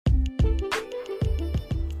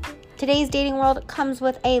Today's dating world comes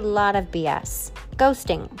with a lot of BS.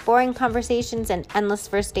 Ghosting, boring conversations, and endless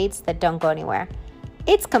first dates that don't go anywhere.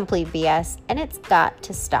 It's complete BS, and it's got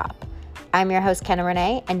to stop. I'm your host, Kenna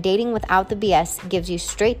Renee, and Dating Without the BS gives you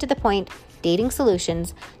straight to the point dating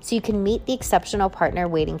solutions so you can meet the exceptional partner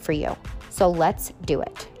waiting for you. So let's do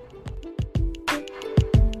it.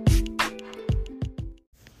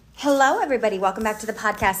 Hello, everybody. Welcome back to the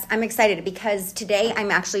podcast. I'm excited because today I'm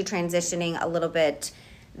actually transitioning a little bit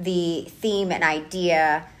the theme and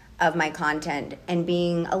idea of my content and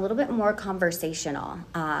being a little bit more conversational.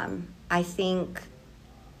 I think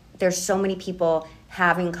there's so many people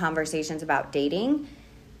having conversations about dating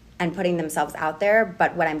and putting themselves out there,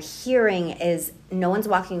 but what I'm hearing is no one's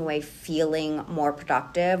walking away feeling more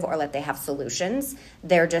productive or like they have solutions.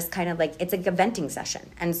 They're just kind of like, it's like a venting session.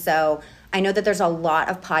 And so I know that there's a lot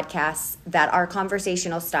of podcasts that are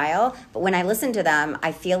conversational style, but when I listen to them,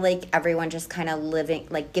 I feel like everyone just kind of living,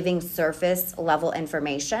 like giving surface level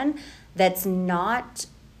information that's not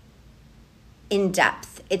in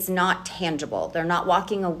depth. It's not tangible. They're not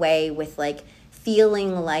walking away with like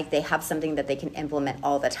feeling like they have something that they can implement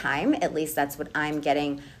all the time. At least that's what I'm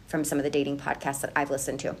getting from some of the dating podcasts that I've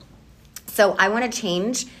listened to. So I want to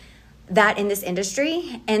change that in this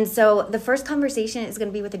industry. And so the first conversation is going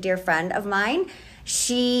to be with a dear friend of mine.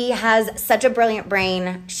 She has such a brilliant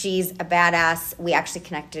brain. She's a badass. We actually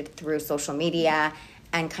connected through social media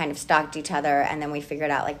and kind of stalked each other. And then we figured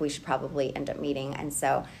out like we should probably end up meeting. And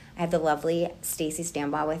so I have the lovely Stacy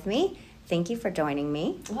Stambaugh with me. Thank you for joining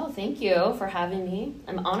me. Oh, thank you for having me.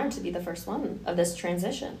 I'm honored to be the first one of this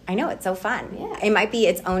transition. I know, it's so fun. Yeah. It might be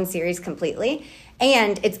its own series completely.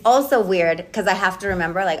 And it's also weird because I have to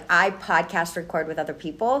remember, like, I podcast record with other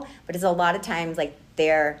people, but it's a lot of times, like,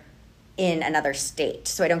 they're in another state,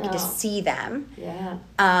 so I don't get to see them. Yeah.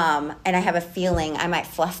 And I have a feeling I might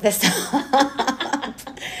fluff this up.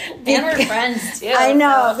 And our friends, too. I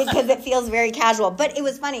know, because it feels very casual. But it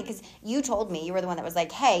was funny because you told me, you were the one that was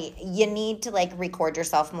like, hey, you need to, like, record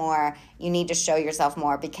yourself more. You need to show yourself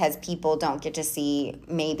more because people don't get to see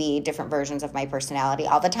maybe different versions of my personality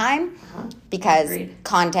all the time. Because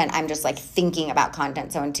content, I'm just, like, thinking about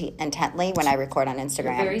content so intently when I record on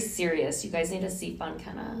Instagram. You're very serious. You guys need to see fun,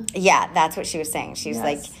 kind of. Yeah, that's what she was saying. She's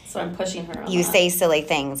like, so I'm pushing her on you that. say silly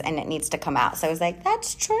things and it needs to come out. So I was like,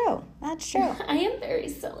 that's true. That's true. I am very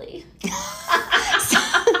silly.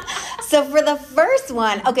 So for the first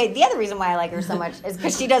one, okay, the other reason why I like her so much is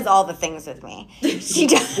because she does all the things with me. She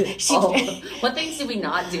does. What things do we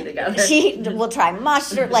not do together? She will try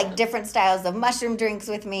mushroom, like different styles of mushroom drinks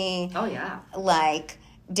with me. Oh, yeah. Like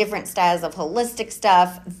different styles of holistic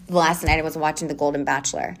stuff. Last night I was watching The Golden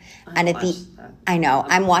Bachelor. I know.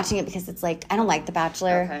 I'm watching it because it's like, I don't like The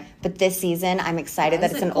Bachelor. Okay. But this season, I'm excited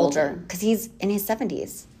that it's an older, because he's in his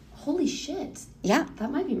 70s. Holy shit. Yeah.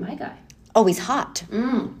 That might be my guy. Oh, he's hot.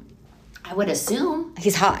 I would assume.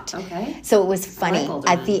 He's hot. Okay. So it was funny.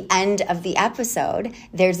 At the end of the episode,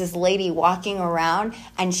 there's this lady walking around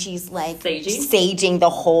and she's like saging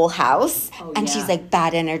the whole house. Oh, and she's like,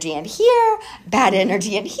 bad energy in here, bad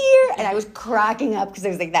energy in here. And I was cracking up because I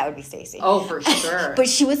was like, that would be Stacey. Oh, for sure. But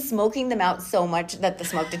she was smoking them out so much that the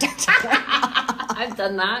smoke detector I've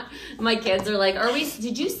done that. My kids are like,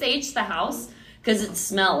 did you sage the house? Because it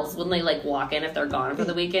smells when they, like, walk in if they're gone for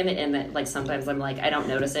the weekend. And, it, like, sometimes I'm like, I don't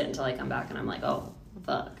notice it until I come back. And I'm like, oh,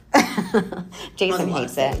 fuck. Jason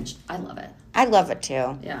hates it. I love it. I love it,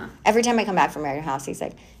 too. Yeah. Every time I come back from your house, he's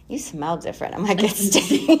like, you smell different. I'm like, it's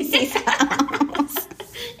Stacey's house.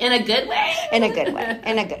 In a good way? In a good way.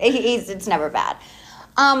 It's never bad.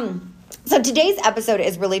 So today's episode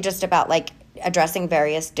is really just about, like, addressing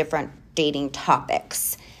various different dating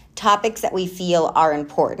topics. Topics that we feel are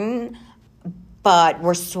important, but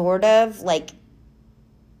we're sort of like,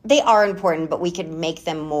 they are important, but we could make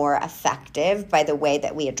them more effective by the way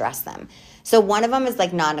that we address them. So one of them is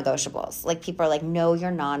like non-negotiables. Like people are like, no, you're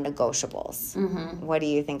non-negotiables. Mm-hmm. What do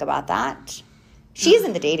you think about that? She's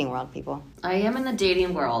in the dating world, people. I am in the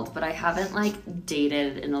dating world, but I haven't like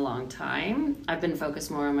dated in a long time. I've been focused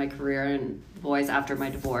more on my career and boys after my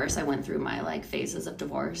divorce. I went through my like phases of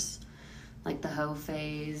divorce, like the hoe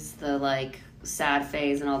phase, the like sad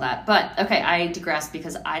phase and all that. But okay, I digress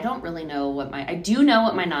because I don't really know I do know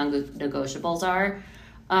what my non-negotiables are.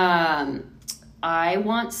 I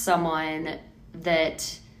want someone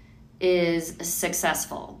that is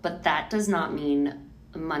successful, but that does not mean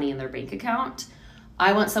money in their bank account.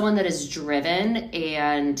 I want someone that is driven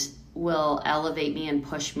and will elevate me and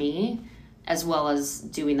push me as well as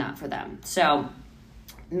doing that for them. So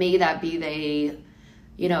may that be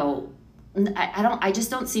I just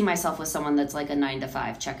don't see myself with someone that's like a 9 to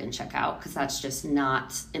 5 check in, check out, because that's just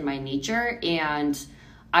not in my nature. And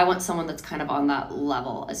I want someone that's kind of on that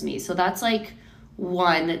level as me. So that's like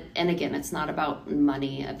one. And again, it's not about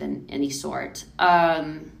money of any sort.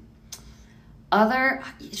 Other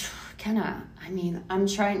kind of, I mean, I'm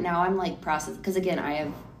trying now, I'm like process, because again, I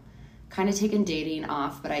have kind of taken dating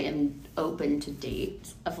off, but I am open to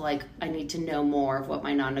date of like, I need to know more of what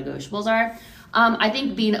my non-negotiables are. I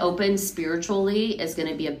think being open spiritually is going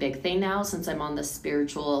to be a big thing now, since I'm on the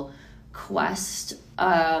spiritual quest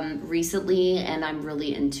recently, and I'm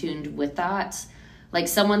really in tune with that. Like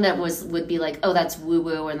someone that would be like, oh, that's woo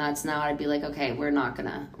woo and that's not, I'd be like, okay, we're not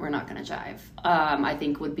gonna jive. I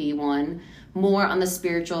think would be one. More on the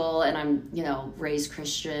spiritual, and I'm, raised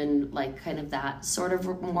Christian, like kind of that sort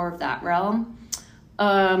of more of that realm.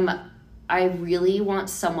 I really want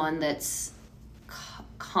someone that's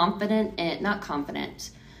confident and not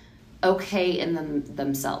confident, okay in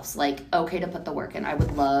themselves, like okay to put the work in. I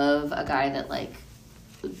would love a guy that like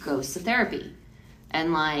goes to therapy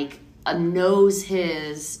and like knows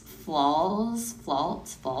his faults.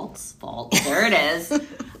 There it is.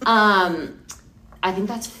 I think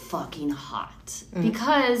that's fucking hot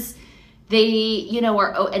because they,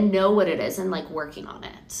 are and know what it is and like working on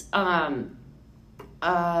it.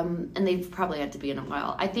 And they've probably had to be in a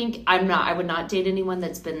while. I think I would not date anyone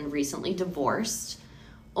that's been recently divorced.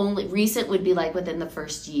 Only recent would be like within the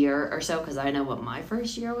first year or so, because I know what my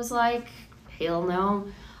first year was like. Hell no.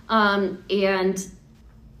 And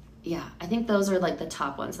yeah, I think those are like the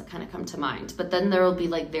top ones that kind of come to mind. But then there will be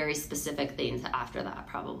like very specific things after that,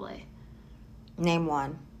 probably. Name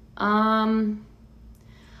one. I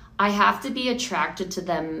have to be attracted to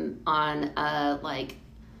them on like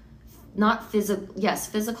not physical. Yes,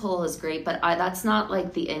 physical is great, but that's not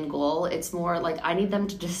like the end goal. It's more like I need them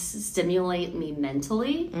to just stimulate me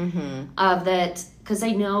mentally. That, because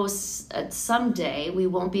I know someday we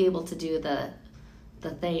won't be able to do the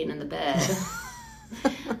thing in the bed.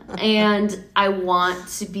 And I want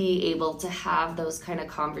to be able to have those kind of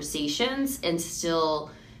conversations and still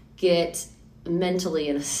get mentally,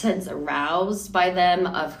 in a sense, aroused by them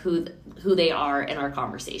of who they are in our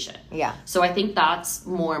conversation. Yeah. So I think that's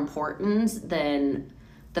more important than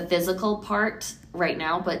the physical part right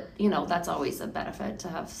now. But, that's always a benefit to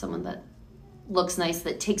have someone that looks nice,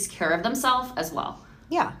 that takes care of themselves as well.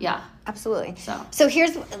 Yeah. Yeah. Absolutely. So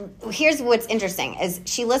here's what's interesting is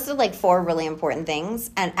she listed like 4 really important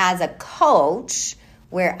things. And as a coach,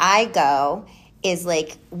 where I go is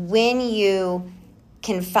like when you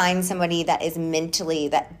can find somebody that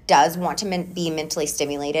does want to be mentally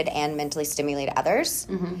stimulated and mentally stimulate others.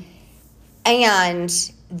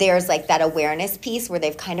 And there's like that awareness piece where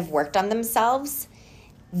they've kind of worked on themselves.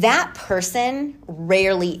 That person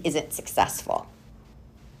rarely isn't successful.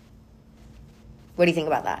 What do you think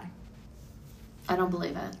about that? I don't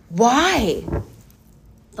believe it. Why?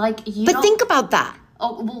 Like think about that.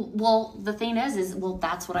 Oh, well, the thing is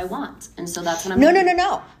that's what I want. And so that's what I'm No.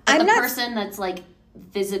 But I'm not person that's like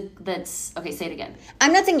that's okay, say it again.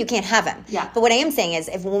 I'm not saying you can't have him. Yeah. But what I am saying is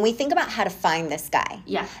when we think about how to find this guy,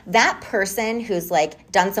 that person who's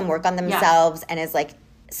like done some work on themselves and is like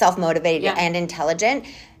self-motivated and intelligent,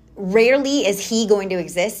 rarely is he going to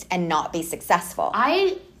exist and not be successful.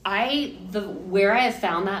 Where I have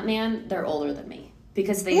found that man, they're older than me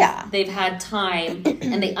because they've had time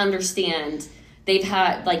and they understand. They've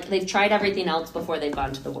tried everything else before they've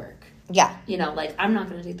gone to the work. Yeah. Like, I'm not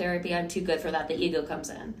going to do therapy. I'm too good for that. The ego comes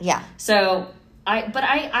in. Yeah. So,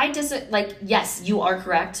 I just, like, yes, you are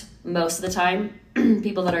correct. Most of the time,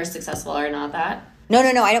 people that are successful are not that. No,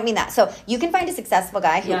 I don't mean that. So, you can find a successful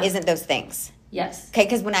guy who isn't those things. Yes. Okay,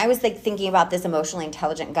 because when I was like thinking about this emotionally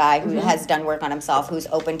intelligent guy who has done work on himself, who's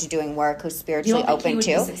open to doing work, who's spiritually open to.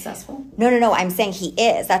 He would be successful? No. I'm saying he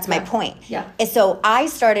is. That's my point. Yeah. And so I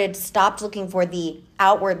stopped looking for the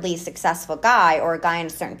outwardly successful guy or a guy in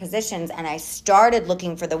certain positions, and I started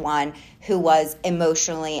looking for the one who was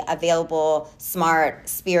emotionally available, smart,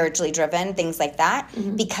 spiritually driven, things like that,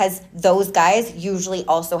 because those guys usually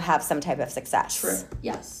also have some type of success. True.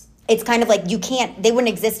 Yes. It's kind of like they wouldn't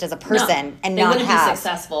exist as a person and not have. They wouldn't be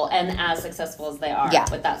successful and as successful as they are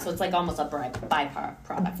with that. So it's like almost a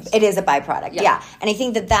byproduct. It is a byproduct, yeah. And I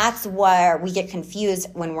think that's where we get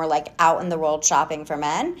confused when we're like out in the world shopping for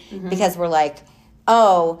men because we're like,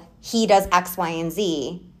 oh, he does X, Y, and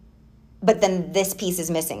Z, but then this piece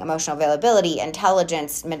is missing: emotional availability,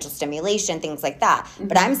 intelligence, mental stimulation, things like that.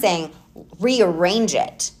 But I'm saying rearrange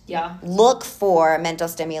it. Yeah. Look for mental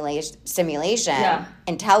stimulation,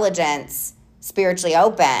 intelligence, spiritually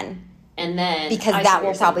open. And then because that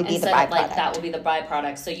will probably be the byproduct. Like that will be the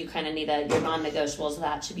byproduct. So you kind of need your non-negotiables. So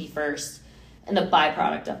that should be first. And the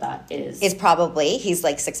byproduct of that is probably he's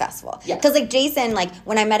like successful. Yeah. Because like Jason, like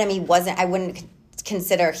when I met him, I wouldn't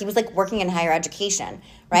consider, he was like working in higher education,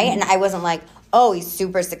 right? And I wasn't like, oh, he's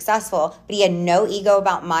super successful, but he had no ego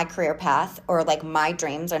about my career path or like my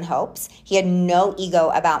dreams and hopes. He had no ego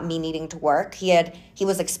about me needing to work. He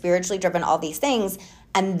was like spiritually driven, all these things.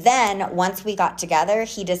 And then once we got together,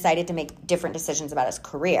 he decided to make different decisions about his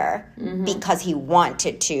career because he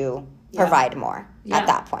wanted to provide more at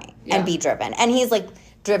that point and be driven. And he's like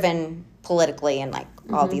driven politically and like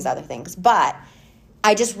all these other things. But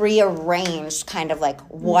I just rearranged kind of like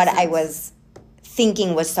what I was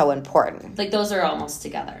thinking was so important. Like those are almost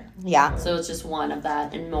together. Yeah. So it's just one of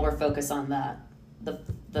that and more focus on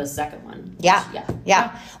the second one.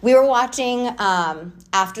 Yeah. We were watching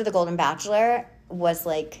after the Golden Bachelor was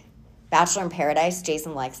like Bachelor in Paradise.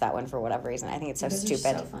 Jason likes that one for whatever reason. I think it's so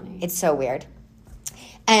stupid. So funny. It's so weird.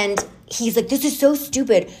 And he's like, this is so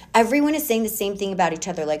stupid. Everyone is saying the same thing about each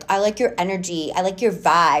other. Like, I like your energy. I like your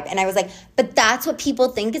vibe. And I was like, but that's what people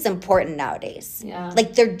think is important nowadays. Yeah.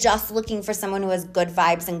 Like, they're just looking for someone who has good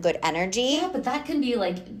vibes and good energy. Yeah, but that can be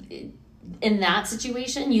like, in that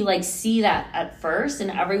situation, you like see that at first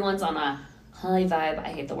and everyone's on a high vibe. I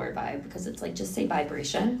hate the word vibe because it's like, just say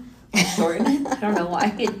vibration. Shorten it. I don't know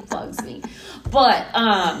why it bugs me. But,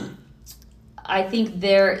 I think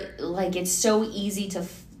it's so easy to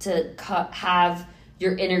have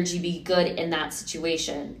your energy be good in that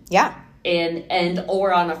situation. Yeah. And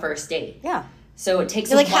or on a first date. Yeah. So it takes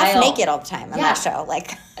You're a like while. half naked all the time on that show.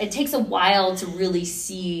 Like, it takes a while to really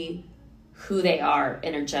see who they are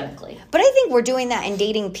energetically. But I think we're doing that in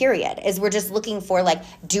dating, period, is we're just looking for like,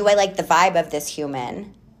 do I like the vibe of this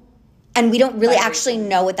human? And we don't really actually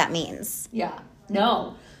know what that means. Yeah.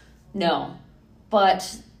 No.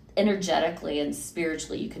 But energetically and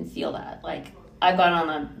spiritually, you can feel that. Like, I've gone on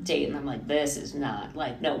a date and I'm like, this is not,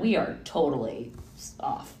 like, no, we are totally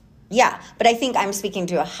off. Yeah, but I think I'm speaking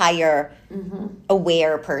to a higher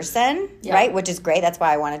aware person, right? Which is great. That's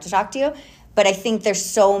why I wanted to talk to you. But I think there's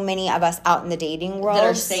so many of us out in the dating world that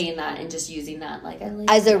are saying that and just using that like, I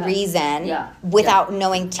like as that. a reason without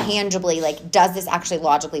knowing tangibly, like, does this actually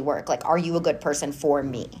logically work? Like, are you a good person for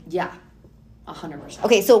me? Yeah, 100%.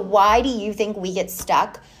 Okay, so why do you think we get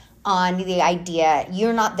stuck on the idea,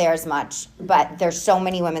 you're not there as much, but there's so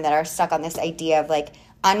many women that are stuck on this idea of like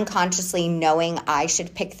unconsciously knowing I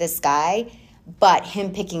should pick this guy, but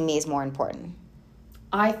him picking me is more important?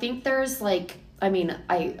 I think there's like, I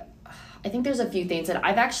think there's a few things that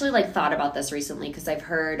I've actually like thought about this recently because I've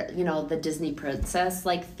heard, the Disney princess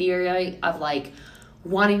like theory of like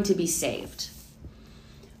wanting to be saved.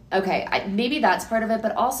 Okay, maybe that's part of it,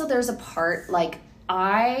 but also there's a part like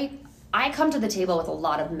I come to the table with a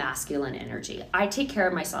lot of masculine energy. I take care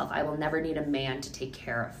of myself. I will never need a man to take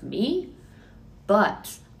care of me.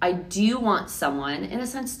 But I do want someone, in a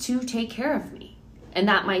sense, to take care of me. And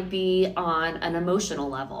that might be on an emotional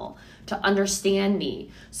level, to understand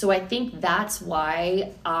me. So I think that's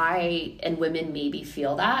why I and women maybe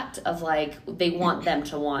feel that, of like, they want them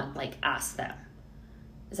to want, like, ask them.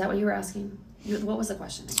 Is that what you were asking? What was the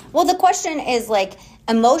question again? Well, the question is like,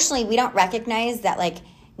 emotionally, we don't recognize that like,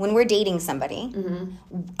 when we're dating somebody,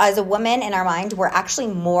 as a woman in our mind, we're actually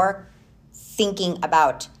more thinking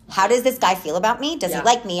about how does this guy feel about me? Does he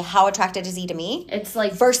like me? How attracted is he to me? It's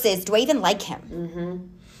like versus do I even like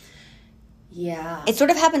him? Yeah. It sort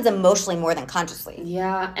of happens emotionally more than consciously.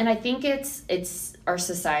 Yeah, and I think it's our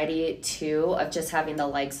society too of just having the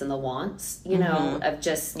likes and the wants, of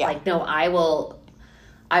just like, no, I will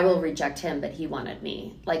reject him, but he wanted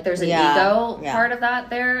me. Like there's an ego part of that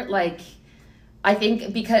there, like. I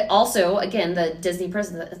think because also, again, the Disney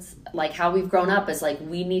princess, like how we've grown up is like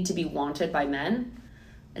we need to be wanted by men,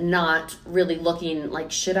 not really looking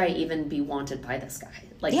like, should I even be wanted by this guy?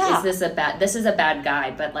 Like, is this this is a bad guy,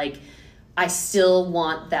 but like, I still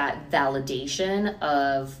want that validation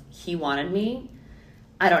of he wanted me.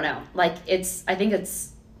 I don't know. Like I think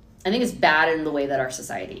it's bad in the way that our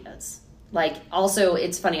society is. Like, also,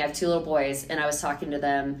 it's funny. I have 2 little boys and I was talking to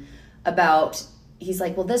them about, he's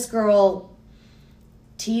like, well, this girl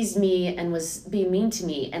teased me and was being mean to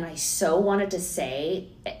me, and I so wanted to say,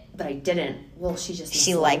 but I didn't. Well,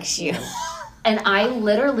 she likes you. And I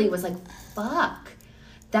literally was like, fuck,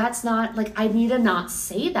 that's not like, I need to not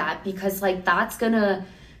say that because like that's gonna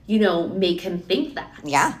make him think that.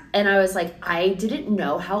 And I was like, I didn't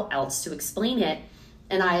know how else to explain it,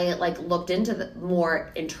 and I like looked into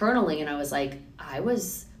more internally, and I was like, I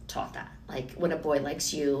was taught that. Like, when a boy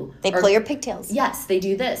likes you... They pull your pigtails. Yes, they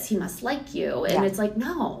do this. He must like you. And it's like,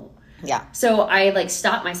 no. Yeah. So I, like,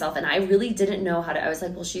 stopped myself, and I really didn't know how to... I was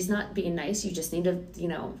like, well, she's not being nice. You just need to,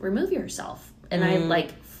 remove yourself. And I,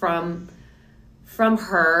 like, from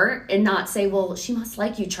her, and not say, well, she must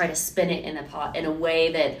like you, try to spin it in a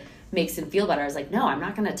way that makes him feel better. I was like, no, I'm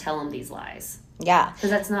not going to tell him these lies. Yeah. Because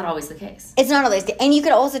that's not always the case. It's not always. And you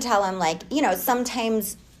could also tell him, like, you know,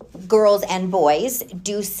 sometimes girls and boys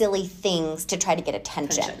do silly things to try to get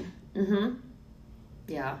attention. Mm-hmm.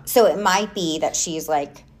 Yeah. So it might be that she's,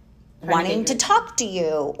 like, wanting to talk to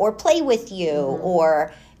you or play with you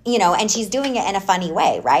or, you know, and she's doing it in a funny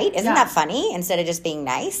way, right? Isn't that funny? Instead of just being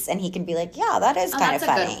nice, and he can be like, yeah, that is kind of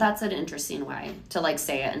funny. That's an interesting way to, like,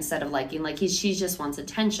 say it instead of liking, like, she just wants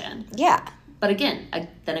attention. Yeah. But again,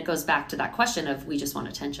 then it goes back to that question of we just want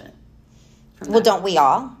attention. Well, don't we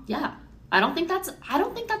all? Yeah. I don't think that's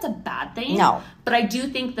a bad thing. No. But I do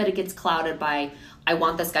think that it gets clouded by, I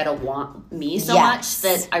want this guy to want me so much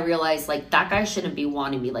that I realize, like, that guy shouldn't be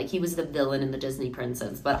wanting me. Like, he was the villain in the Disney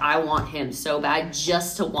Princess, but I want him so bad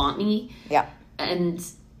just to want me. Yeah. And,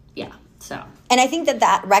 yeah, so. And I think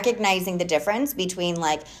that recognizing the difference between,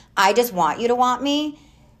 like, I just want you to want me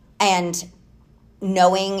and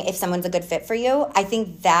knowing if someone's a good fit for you, I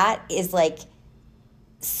think that is, like,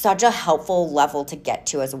 such a helpful level to get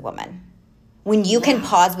to as a woman. When you can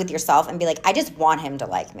pause with yourself and be like, I just want him to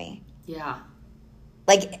like me. Yeah.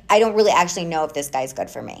 Like, I don't really actually know if this guy's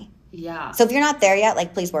good for me. Yeah. So if you're not there yet,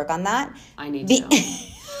 like, please work on that. I need to.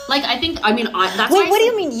 Like, I think, I mean, that's Wait, what do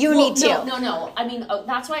you mean you need to? No. I mean,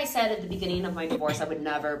 that's why I said at the beginning of my divorce, I would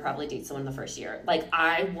never probably date someone the first year. Like,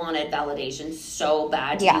 I wanted validation so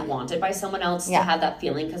bad to be wanted by someone else, to have that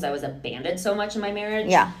feeling because I was abandoned so much in my marriage.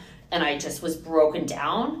 Yeah. And I just was broken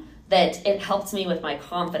down, that it helped me with my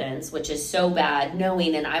confidence, which is so bad,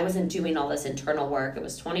 knowing, and I wasn't doing all this internal work. It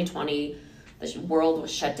was 2020. The world was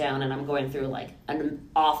shut down, and I'm going through, like, an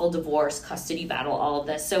awful divorce, custody battle, all of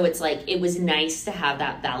this. So it's like, it was nice to have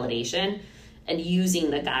that validation, and using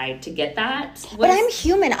the guy to get that. But I'm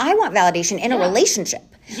human. I want validation in a relationship.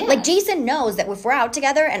 Yeah. Like, Jason knows that if we're out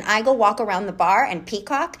together and I go walk around the bar and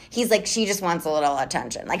peacock, he's like, she just wants a little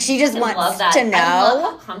attention. Like, she just wants to know. I love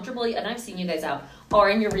how comfortable, and I've seen you guys out, are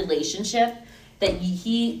in your relationship, that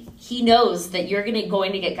he knows that you're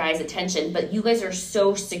going to get guys' attention, but you guys are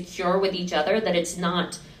so secure with each other that it's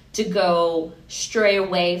not to go stray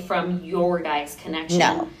away from your guys' connection.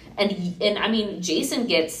 No. And I mean, Jason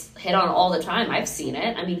gets hit on all the time. I've seen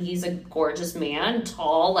it. I mean, he's a gorgeous man,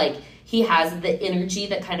 tall, like, he has the energy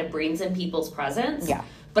that kind of brings in people's presence. Yeah.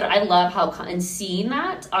 But I love how, and seeing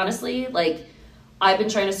that, honestly, like, I've been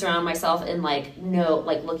trying to surround myself in, like,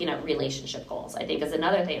 looking at relationship goals, I think, is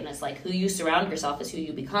another thing. And it's like, who you surround yourself is who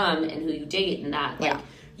you become and who you date, and that, like,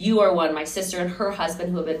 you are one. My sister and her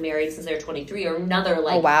husband, who have been married since they were 23, are another,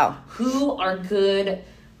 like, who are good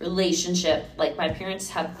relationship. Like, my parents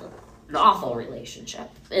have an awful relationship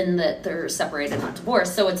in that they're separated, not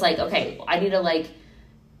divorced. So it's like, okay, I need to, like,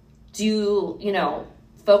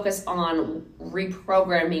 focus on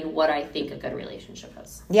reprogramming what I think a good relationship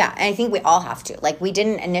is. Yeah, and I think we all have to. Like, we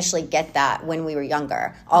didn't initially get that when we were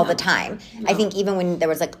younger all the time. No. I think even when there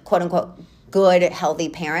was, like, quote-unquote good, healthy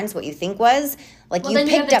parents, what you think was, like, you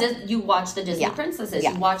picked up... you watch the Disney princesses.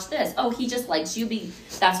 You watch this. Oh, he just likes you.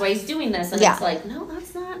 That's why he's doing this. And it's like, no,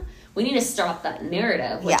 that's not... We need to stop that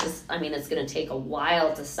narrative, which is, I mean, it's going to take a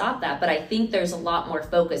while to stop that. But I think there's a lot more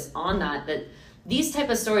focus on that these type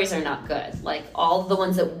of stories are not good. Like, all the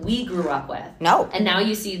ones that we grew up with. No. And now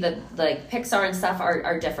you see the, like, Pixar and stuff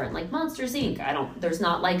are different. Like Monsters, Inc. There's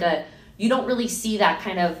not like you don't really see that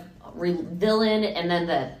kind of villain and then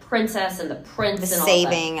the princess and the prince and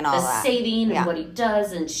saving and all that. The saving and what he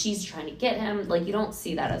does, and she's trying to get him. Like, you don't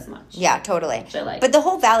see that as much. Yeah, totally. But the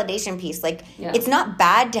whole validation piece, like, it's not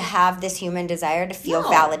bad to have this human desire to feel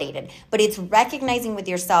validated, but it's recognizing with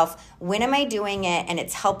yourself, when am I doing it and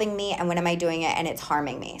it's helping me, and when am I doing it and it's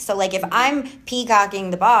harming me? So, like, if I'm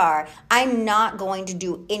peacocking the bar, I'm not going to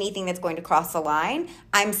do anything that's going to cross the line.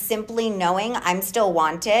 I'm simply knowing I'm still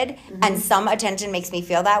wanted, and some attention makes me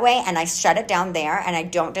feel that way, and I shut it down there, and I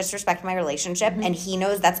don't disrespect my relationship, and he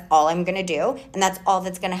knows that's all I'm going to do, and that's all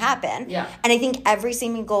that's going to happen. Yeah. And I think every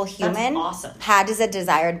single human had a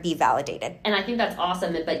desire to be validated. And I think that's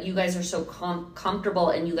awesome, but you guys are so comfortable,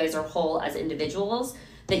 and you guys are whole as individuals,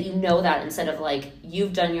 that you know that instead of, like,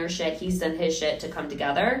 you've done your shit, he's done his shit to come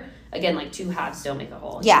together. Again, like, two halves don't make a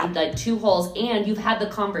whole. Yeah. You need, like, two wholes, and you've had the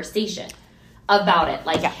conversation about it.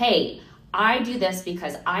 Like, hey, I do this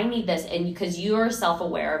because I need this, and because you're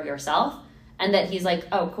self-aware of yourself, and that he's like,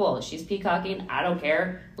 oh, cool, she's peacocking, I don't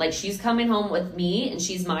care. Like, she's coming home with me, and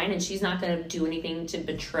she's mine, and she's not going to do anything to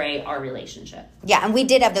betray our relationship. Yeah, and we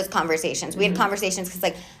did have those conversations. We had conversations because,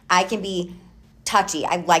 like, I can be touchy.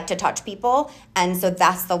 I like to touch people, and so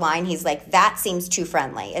that's the line. He's like, that seems too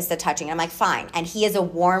friendly, is the touching. And I'm like, fine. And he is a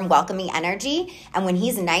warm, welcoming energy, and when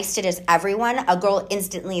he's nice to just everyone, a girl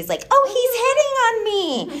instantly is like, oh,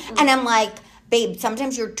 he's hitting on me. And I'm like, babe,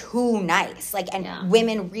 sometimes you're too nice. Like, and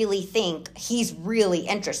women really think he's really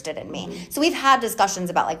interested in me. Mm-hmm. So we've had discussions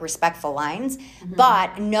about, like, respectful lines. Mm-hmm.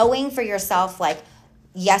 But knowing for yourself, like,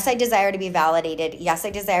 yes, I desire to be validated. Yes, I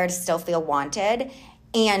desire to still feel wanted.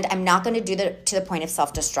 And I'm not going to do that to the point of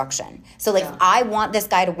self-destruction. So, like, I want this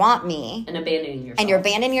guy to want me. And abandoning yourself. And you're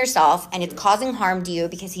abandoning yourself, and it's causing harm to you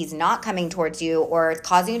because he's not coming towards you, or it's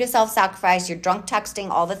causing you to self-sacrifice, you're drunk texting,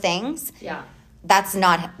 all the things. Yeah. That's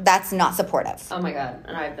not supportive. Oh, my God.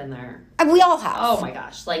 And I've been there. And we all have. Oh, my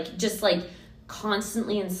gosh. Like, just, like,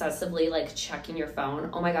 constantly, incessantly, like, checking your phone.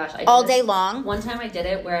 Oh, my gosh. All day long? One time I did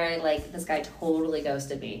it where I, like, this guy totally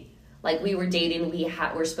ghosted me. Like, we were dating,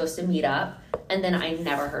 we're supposed to meet up, and then I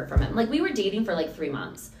never heard from him. Like, we were dating for, like, 3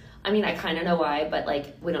 months. I mean, I kind of know why, but,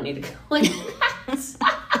 like, we don't need to go into that.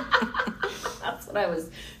 That's what I was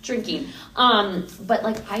drinking. But,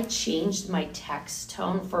 like, I changed my text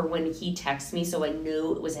tone for when he texts me, so I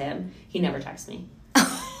knew it was him. He never texts me.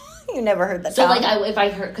 You never heard that So, tone? like, if I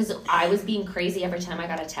heard, because I was being crazy every time I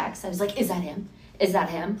got a text, I was like, is that him? Is that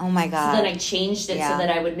him? Oh, my God. So then I changed it so that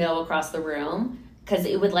I would know across the room. Because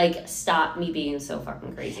it would, like, stop me being so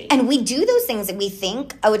fucking crazy. And we do those things that we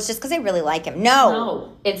think, oh, it's just because I really like him.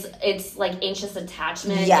 No. It's like anxious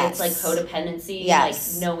attachment. Yes. It's like codependency.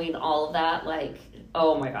 Yes. Like knowing all of that. Like,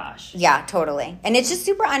 oh my gosh. Yeah, totally. And it's just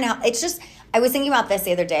super unhealthy. It's just, I was thinking about this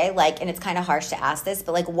the other day, like, and it's kind of harsh to ask this,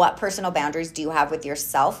 but, like, what personal boundaries do you have with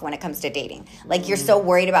yourself when it comes to dating? Like, you're so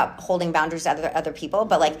worried about holding boundaries to other people,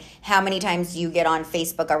 but, like, how many times do you get on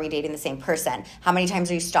Facebook, are we dating the same person? How many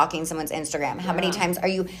times are you stalking someone's Instagram? How many times are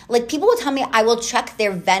you, like, people will tell me I will check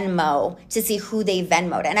their Venmo to see who they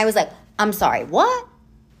Venmoed. And I was like, I'm sorry, what?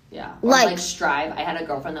 Yeah. Or like Strive. I had a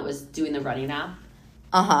girlfriend that was doing the running app.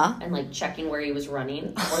 Uh-huh. And, like, checking where he was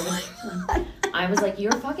running. I was like,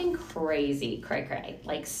 you're fucking crazy, cray.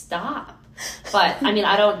 Like, stop. But, I mean,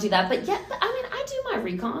 I don't do that. But, yeah, I mean, I do my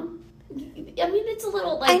recon. I mean, it's a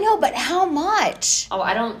little, like... I know, but how much? Oh,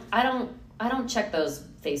 I don't check those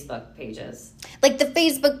Facebook pages. Like, the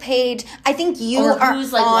Facebook page, I think you or are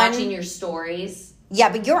who's, like, on... watching your stories.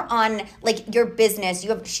 Yeah, but you're on, like, your business.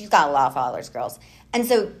 She's got a lot of followers, girls. And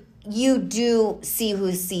so... you do see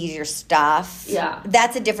who sees your stuff. Yeah.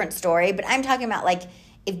 That's a different story. But I'm talking about, like,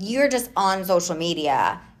 if you're just on social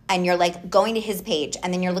media and you're, like, going to his page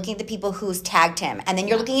and then you're looking at the people who's tagged him and then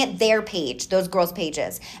you're looking at their page, those girls'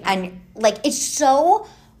 pages. Yeah. And, like, it's so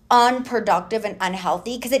unproductive and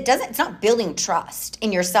unhealthy because it's not building trust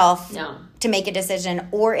in yourself to make a decision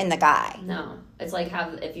or in the guy. No. It's like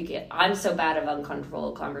I'm so bad at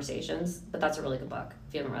uncomfortable conversations, but that's a really good book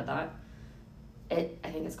if you haven't read that. I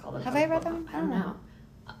think it's called... Have I read that? I don't know.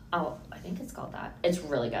 Oh, I think it's called that. It's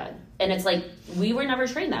really good. And it's like, we were never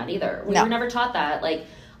trained that either. We were never taught that. Like,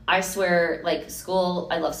 I swear, like, school,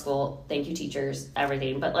 I love school. Thank you, teachers,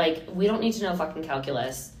 everything. But, like, we don't need to know fucking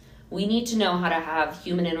calculus. We need to know how to have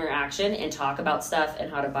human interaction and talk about stuff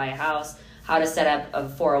and how to buy a house, how to set up a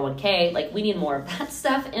 401k. Like, we need more of that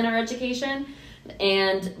stuff in our education.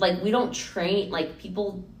 And, like, we don't train, like,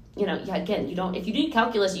 people... You know, again, if you need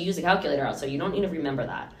calculus, you use a calculator also. You don't need to remember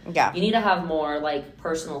that. Yeah. You need to have more, like,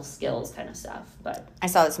 personal skills kind of stuff. But I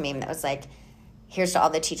saw this meme that was like, here's to all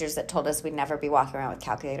the teachers that told us we'd never be walking around with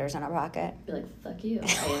calculators in our pocket. Be like, fuck you. I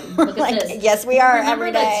am. Look like, at this. Yes, we are. Remember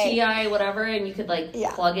every day. the TI, whatever, and you could, like,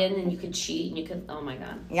 plug in and you could cheat and you could, oh my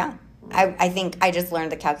God. Yeah. I think I just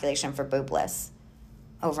learned the calculation for boobless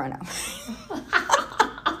over and over.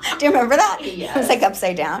 Do you remember that? Yes. It was like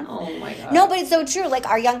upside down. Oh my God. No, but it's so true. Like,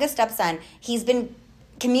 our youngest stepson, he's been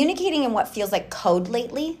communicating in what feels like code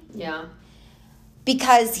lately. Yeah.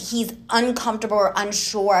 Because he's uncomfortable or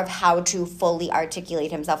unsure of how to fully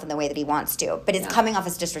articulate himself in the way that he wants to. But it's coming off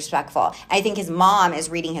as disrespectful. And I think his mom is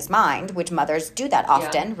reading his mind, which mothers do that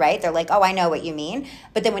often, right? They're like, oh, I know what you mean.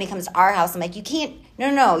 But then when he comes to our house, I'm like, you can't,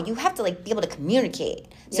 no, you have to, like, be able to communicate.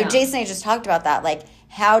 So Jason and I just talked about that, like,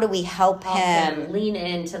 how do we help him lean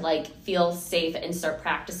in to, like, feel safe and start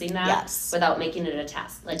practicing that without making it a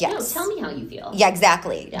task? Like, no, tell me how you feel. Yeah,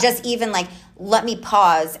 exactly. Yeah. Just even, like, let me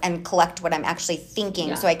pause and collect what I'm actually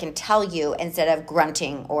thinking so I can tell you instead of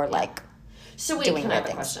grunting or, like, so wait, doing can I have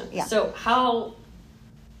things. A question? Yeah. So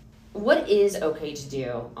what is okay to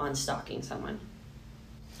do on stalking someone?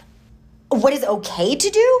 What is okay to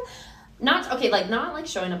do? Not like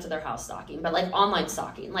showing up to their house stalking, but, like, online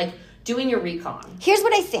stalking. Like, doing your recon. Here's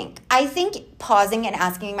what I think. I think pausing and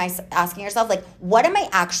asking yourself, like, what am I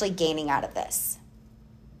actually gaining out of this?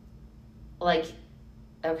 Like,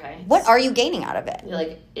 okay. What are you gaining out of it? You're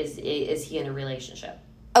like, is he in a relationship?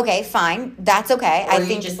 Okay, fine. That's okay. Or I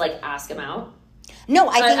think you just, like, ask him out? No,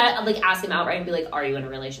 I think... like, ask him out, right? And be like, are you in a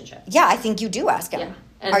relationship? Yeah, I think you do ask him. Yeah.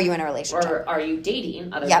 And, are you in a relationship? Or are you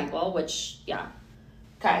dating other people? Which, yeah.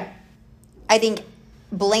 Okay. I think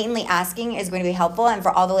blatantly asking is going to be helpful. And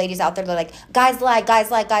for all the ladies out there, they're like, guys lie,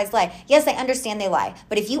 guys lie, guys lie. Yes, I understand they lie.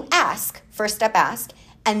 But if you ask, first step ask,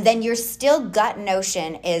 and then your still gut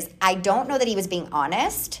notion is, I don't know that he was being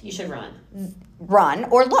honest. You should run. Run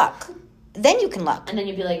or look. Then you can look. And then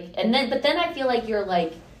you'd be like, but then I feel like you're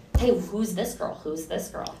like, hey, who's this girl? Who's this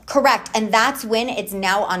girl? Correct. And that's when it's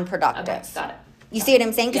now unproductive. Okay, got it. You see what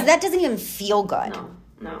I'm saying? Because that doesn't even feel good.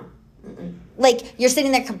 No. Mm-mm. Like, you're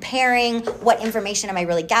sitting there comparing, what information am I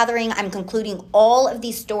really gathering? I'm concluding all of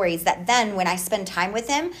these stories that then, when I spend time with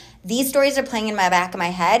him, these stories are playing in my back of my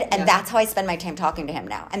head, and that's how I spend my time talking to him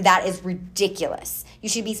now. And that is ridiculous. You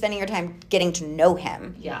should be spending your time getting to know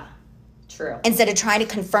him. Yeah, true. Instead of trying to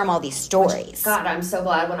confirm all these stories. God, I'm so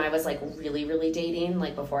glad when I was, like, really, really dating,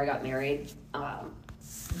 like, before I got married,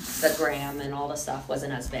 the gram and all the stuff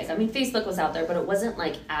wasn't as big. I mean, Facebook was out there, but it wasn't,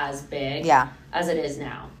 like, as big as it is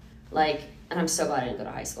now. Like, and I'm so glad I didn't go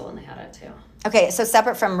to high school and they had it too. Okay, so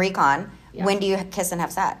separate from recon, when do you kiss and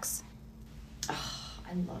have sex? Oh,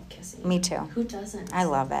 I love kissing. Me too. Who doesn't? I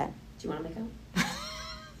love it. Do you want to make out?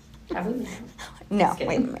 Have we made out? No,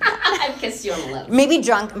 wait a minute. I've kissed you on the lips. Maybe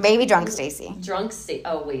drunk Stacy.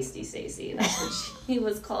 Wasty Stacy. That's what she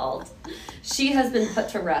was called. She has been put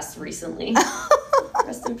to rest recently.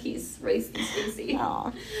 Rest in peace, Wasty Stacy.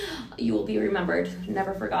 Oh. You will be remembered,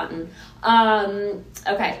 never forgotten.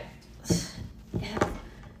 Okay.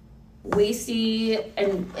 Wasty,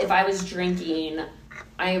 and if I was drinking,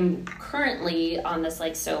 I am currently on this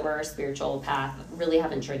like sober spiritual path. Really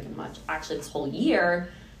haven't drinking much actually this whole year,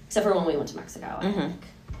 except for when we went to Mexico. I like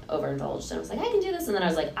overindulged and I was like, I can do this, and then I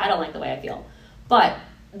was like, I don't like the way I feel. But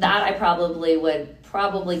that I probably would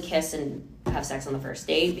kiss and have sex on the first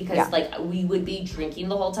date, because like we would be drinking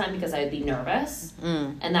the whole time because I would be nervous,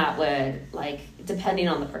 and that would, like, depending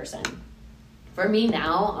on the person. For me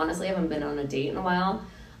now, honestly, I haven't been on a date in a while.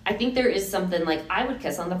 I think there is something, like, I would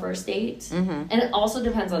kiss on the first date, and it also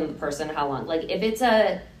depends on the person, how long. Like, if it's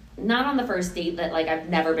not on the first date that, like, I've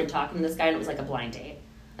never been talking to this guy and it was like a blind date,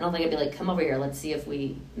 I don't think I'd be like, come over here, let's see if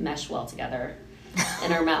we mesh well together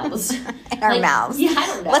in our mouths. In our mouths. Yeah, I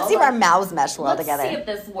don't know. Let's see if our mouths mesh well together. Let's see if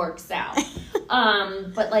this works out.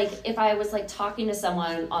 But, like, if I was, like, talking to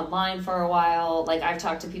someone online for a while, like, I've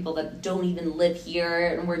talked to people that don't even live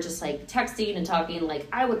here, and we're just, like, texting and talking, like,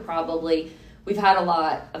 we've had a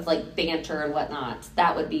lot of, like, banter and whatnot.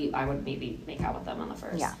 I would maybe make out with them on the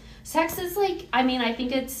first. Yeah. Sex is, like, I mean, I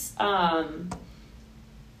think it is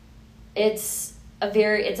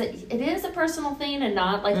a personal thing, and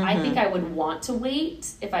not, like, I think I would want to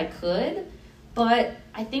wait if I could, but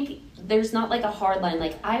I think there's not, like, a hard line.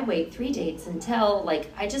 Like, I wait 3 dates until,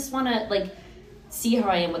 like, I just want to, like, see how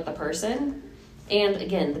I am with the person. And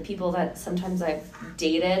again, the people that sometimes I've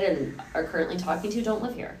dated and are currently talking to don't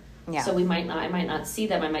live here. Yeah. So I might not see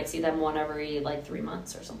them. I might see them one every, like, 3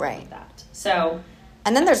 months or something like that. So.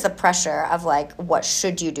 And then there's the pressure of, like, what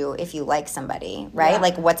should you do if you like somebody, right? Yeah.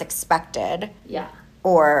 Like, what's expected. Yeah.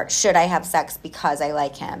 Or should I have sex because I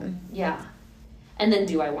like him? Yeah. And then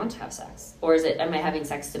do I want to have sex? Or am I having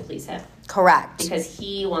sex to please him? Correct. Because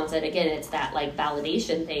he wants it. Again, it's that, like,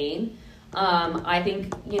 validation thing. I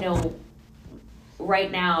think,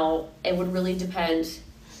 right now, it would really depend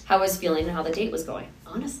how I was feeling and how the date was going.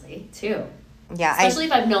 Honestly, too. Yeah. Especially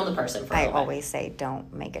if I've known the person for a while. I always say,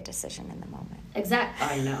 don't make a decision in the moment. Exactly.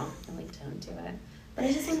 I know. I like, don't do it. But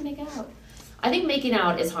I just want to make out. I think making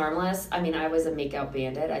out is harmless. I mean, I was a make-out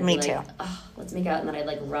bandit. I'd be like, oh, let's make out, and then I'd,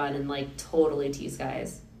 like, run and, like, totally tease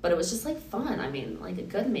guys. But it was just, like, fun. I mean, like, a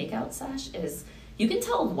good make-out sesh is, you can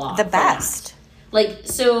tell a lot. The best. That. Like,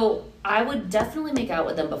 so I would definitely make out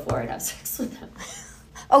with them before I'd have sex with them.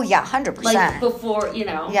 Oh, yeah, 100%. Like, before,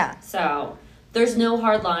 Yeah. So there's no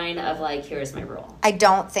hard line of, like, here's my rule. I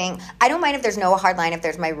don't mind if there's no hard line if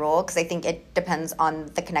there's my rule, because I think it depends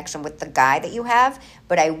on the connection with the guy that you have.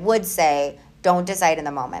 But I would say, don't decide in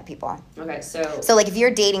the moment, people. Okay, so. So, like, if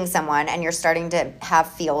you're dating someone and you're starting to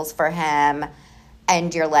have feels for him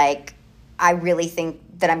and you're like, I really think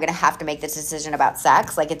that I'm going to have to make this decision about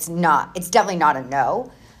sex, like, it's definitely not a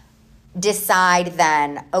no. Decide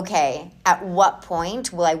then, okay, at what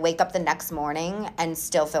point will I wake up the next morning and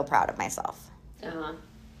still feel proud of myself?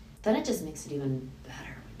 Then it just makes it even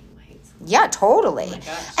better when you wait. Yeah, totally. Oh my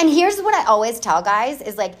gosh. And here's what I always tell guys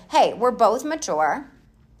is, like, hey, we're both mature.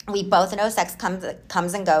 We both know sex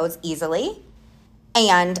comes and goes easily.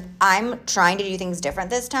 And I'm trying to do things different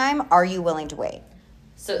this time. Are you willing to wait?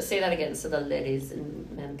 So say that again so the ladies and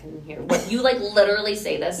men can hear. What, you, like, literally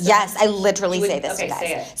say this? Yes, I literally say this to guys.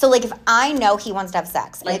 Say it. So, like, if I know he wants to have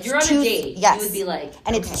sex. Like, and you're on a date. Yes. You would be like,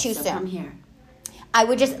 and it's too soon. Come here. I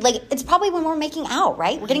would just, like, it's probably when we're making out,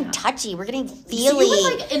 right? We're getting touchy. We're getting feely. So you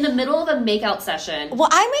would, like, in the middle of a makeout session. Well,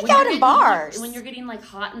 I make out in bars. When you're getting, like,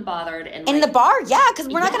 hot and bothered. And in the bar, yeah, because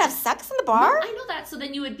we're not going to have sex in the bar. No, I know that. So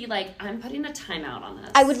then you would be like, I'm putting a timeout on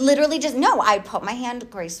this. I would literally just, I'd put my hand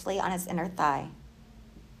gracefully on his inner thigh.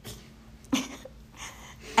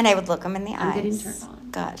 And I would look him in the eyes. I'm getting turned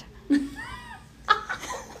on. Good.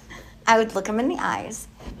 I would look him in the eyes,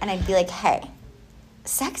 and I'd be like, hey,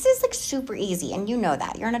 sex is, like, super easy, and you know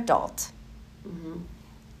that. You're an adult. Mm-hmm.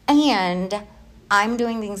 And I'm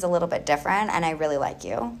doing things a little bit different, and I really like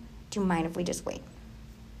you. Do you mind if we just wait?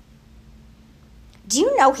 Do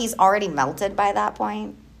you know he's already melted by that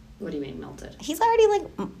point? What do you mean melted? He's already, like,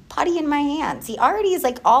 putty in my hands. He already is,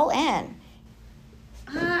 like, all in.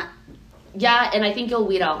 Yeah, and I think you'll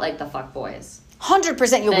weed out, like, the fuck boys.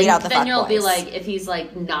 100% you'll weed out the fuck boys. Then you'll be like, if he's,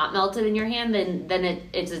 like, not melted in your hand, then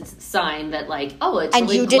it's a sign that, like, oh, it's and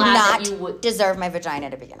really you did glad not deserve my vagina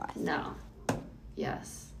to begin with. No.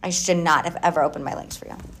 Yes. I should not have ever opened my legs for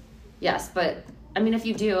you. Yes, but, I mean, if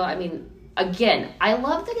you do, I mean, again, I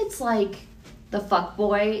love that it's, like, the fuck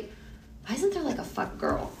boy. Why isn't there, like, a fuck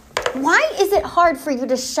girl? Why is it hard for you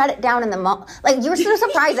to shut it down in the moment? Like, you were so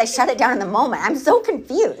surprised I shut it down in the moment. I'm so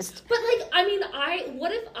confused. But, like, I mean,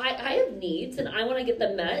 what if I have needs and I want to get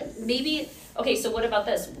them met? Maybe, okay, so what about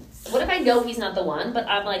this? What if I know he's not the one, but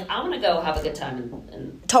I'm like, I want to go have a good time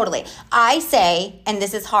and Totally. I say, and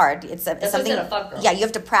this is hard. It's something. A fuck girl. Yeah, you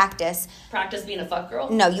have to practice. Practice being a fuck girl?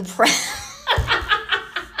 No, you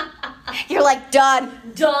You're like, done.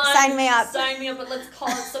 Sign me up. Sign me up, but let's call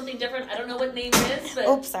it something different. I don't know what name it is, but...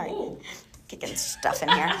 Oops, sorry. Ooh. Kicking stuff in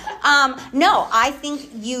here. No, I think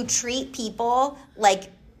you treat people like...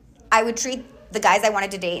 I would treat the guys I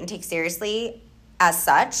wanted to date and take seriously as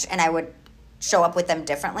such, and I would show up with them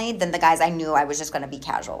differently than the guys I knew I was just going to be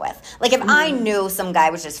casual with. Like, if I knew some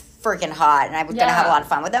guy was just freaking hot and I was going to have a lot of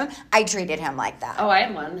fun with him, I treated him like that. Oh, I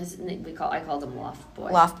had one. I called him Loft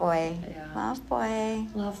Boy. Loft Boy. Yeah. Loft Boy.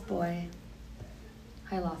 Loft Boy.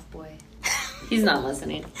 Hi, Loft Boy. He's not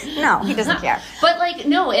listening. No, he doesn't care. But, like,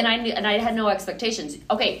 no, and I had no expectations.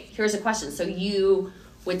 Okay, here's a question. So you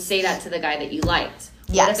would say that to the guy that you liked.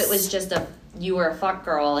 Yes. What if it was just you were a fuck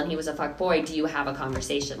girl and he was a fuck boy? Do you have a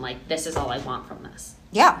conversation? Like, this is all I want from this.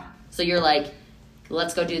 Yeah. So you're like,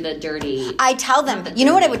 let's go do the dirty. I tell them. You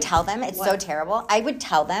know what I would tell them? It's so terrible. I would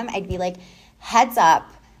tell them, I'd be like, heads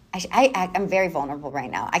up. I'm very vulnerable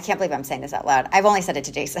right now. I can't believe I'm saying this out loud. I've only said it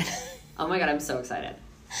to Jason. Oh my God, I'm so excited.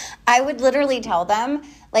 I would literally tell them,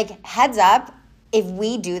 like, heads up, if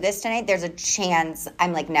we do this tonight, there's a chance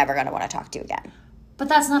I'm, like, never going to want to talk to you again. But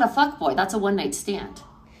that's not a fuck boy. That's a one-night stand.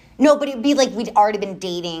 No, but it'd be like we'd already been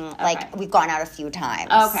dating. Okay. Like, we've gone out a few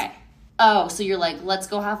times. Okay. Oh, so you're like, let's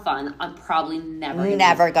go have fun. I'm probably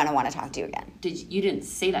never going to want to talk to you again. You didn't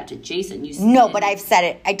say that to Jason. No, but I've said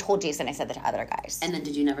it. I told Jason I said that to other guys. And then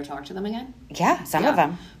did you never talk to them again? Yeah, some of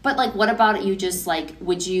them. But, like, what about you just, like,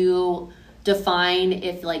 would you define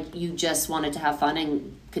if, like, you just wanted to have fun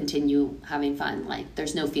and continue having fun? Like,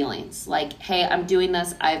 there's no feelings. Like, hey, I'm doing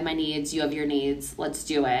this. I have my needs. You have your needs. Let's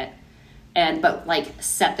do it. But, like,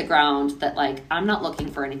 set the ground that, like, I'm not looking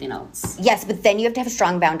for anything else. Yes, but then you have to have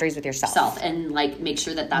strong boundaries with yourself. And, like, make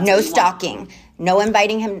sure that that's no stalking. No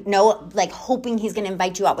inviting him. No, like, hoping he's going to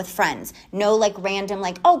invite you out with friends. No, like, random,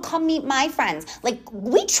 like, oh, come meet my friends. Like,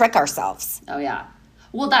 we trick ourselves. Oh, yeah.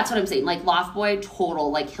 Well, that's what I'm saying. Like, Loft Boy,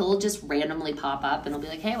 total. Like, he'll just randomly pop up and he'll be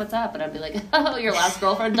like, hey, what's up? And I'd be like, oh, your last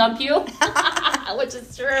girlfriend dumped you? Which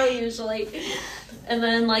is true, usually. And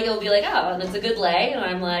then, like, it'll be like, oh, and it's a good lay. And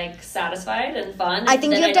I'm, like, satisfied and fun. I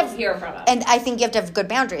think you have to hear from him. And I think you have to have good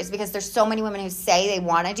boundaries because there's so many women who say they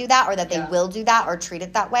want to do that or that they will do that or treat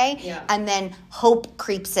it that way. Yeah. And then hope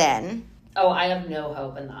creeps in. Oh, I have no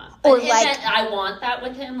hope in that. Or, and like... I want that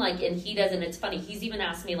with him, like, and he doesn't. It's funny. He's even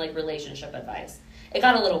asked me, like, relationship advice. It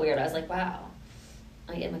got a little weird. I was like, wow,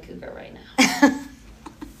 I am a cougar right now.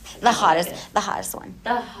 The hottest one. The hottest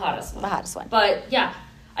one. The hottest one. But, yeah,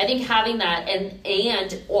 I think having that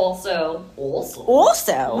and also.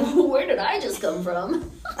 Where did I just come from?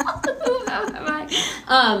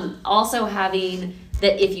 Also having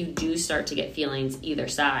that if you do start to get feelings either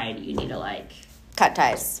side, you need to, like. Cut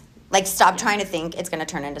ties. Like, stop trying to think it's going to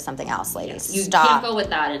turn into something else, ladies. You can't go with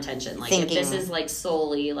that intention. Like, thinking. If this is, like,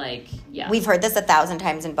 solely, like, We've heard this 1,000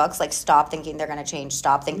 times in books. Like, stop thinking they're going to change.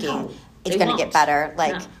 Stop thinking it's going to get better.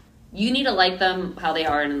 Like, no. You need to like them how they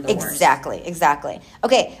are and the worst. Exactly.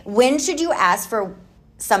 Okay, when should you ask for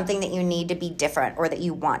something that you need to be different or that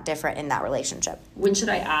you want different in that relationship? When should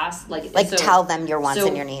I ask? Like tell them your wants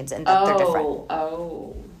and your needs and that they're different.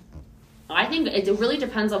 Oh. I think it really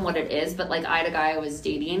depends on what it is, but, like, I had a guy I was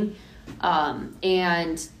dating,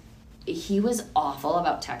 and he was awful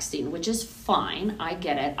about texting, which is fine. I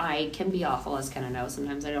get it. I can be awful, as Kenna knows.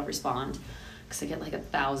 Sometimes I don't respond because I get like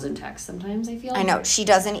 1,000 texts sometimes, I feel. I know. She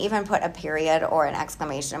doesn't even put a period or an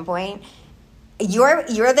exclamation point. You're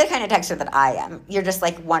the kind of texter that I am. You're just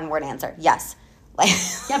like one word answer. Yes. Like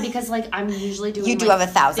yeah, because like I'm usually doing you do like have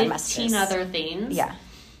 1,000 15 messages. other things. Yeah.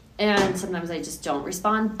 And sometimes I just don't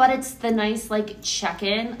respond. But it's the nice like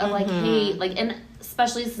check-in of like, hey, like, and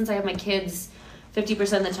especially since I have my kids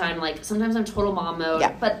 50% of the time, like sometimes I'm total mom mode,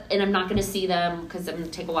 and I'm not going to see them because I'm going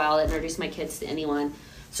to take a while to introduce my kids to anyone.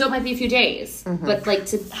 So it might be a few days, but like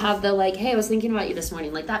to have the like, hey, I was thinking about you this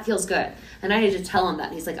morning, like that feels good. And I had to tell him that.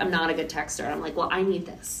 And he's like, I'm not a good texter. And I'm like, well, I need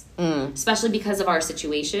this, especially because of our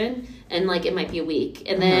situation. And like, it might be a week.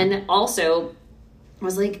 And then also I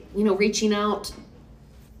was like, you know, reaching out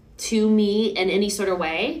to me in any sort of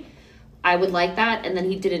way, I would like that. And then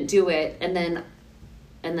he didn't do it. And then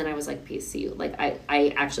I was like, peace, see you. Like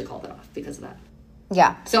I actually called it off because of that.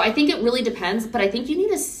 Yeah. So I think it really depends, but I think you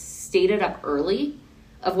need to state it up early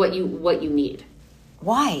of what you need.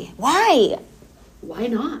 Why? Why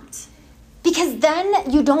not? Because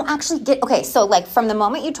then you don't actually get... Okay, so like from the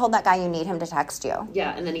moment you told that guy you need him to text you.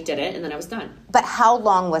 Yeah, and then he did it, and then I was done. But how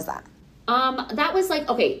long was that? That was like,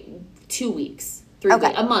 2 weeks, 3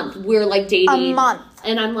 weeks, a month. We're like dating. A month.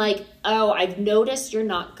 And I'm like, oh, I've noticed you're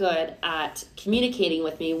not good at communicating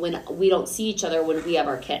with me when we don't see each other when we have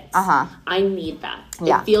our kids. I need that.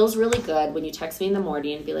 Yeah. It feels really good when you text me in the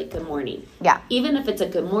morning and be like, good morning. Yeah. Even if it's a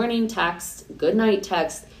good morning text, good night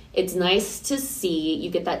text, it's nice to see you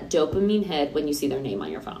get that dopamine hit when you see their name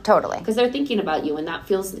on your phone. Totally. Because they're thinking about you and that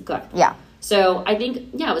feels good. Yeah. So I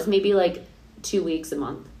think, it was maybe like 2 weeks, a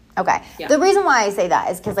month. Okay. Yeah. The reason why I say that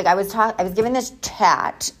is because like I was giving this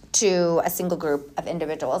chat to a single group of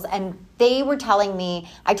individuals, and they were telling me,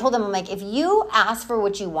 I told them, I'm like, if you ask for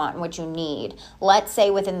what you want and what you need, let's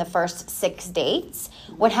say within the first 6 dates,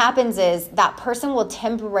 what happens is that person will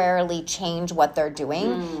temporarily change what they're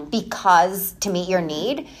doing because to meet your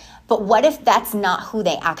need. But what if that's not who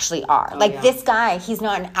they actually are? This guy, he's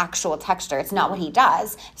not an actual texter. It's not what he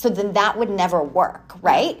does. So then that would never work,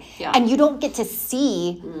 right? Yeah. And you don't get to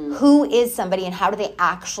see who is somebody and how do they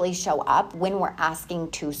actually show up when we're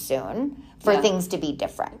asking too soon for things to be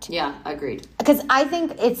different. Yeah, agreed. Because I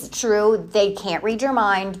think it's true. They can't read your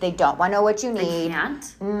mind. They don't want to know what you need. They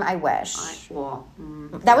can't? I wish.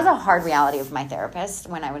 That was a hard reality of my therapist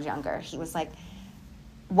when I was younger. He was like,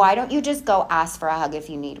 why don't you just go ask for a hug if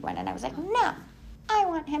you need one? And I was like, no, I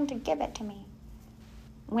want him to give it to me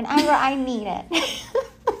whenever I need it.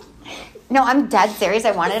 No, I'm dead serious.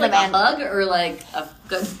 I wanted like a man. A hug or like a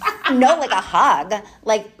good... No, like a hug.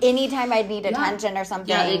 Like anytime I'd need attention or something.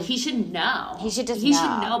 Yeah, like he should know. He should just He know.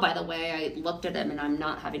 should know by the way I looked at him and I'm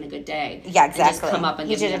not having a good day. Yeah, exactly. And just come up and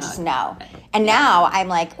he give me should a just hug. know. And now I'm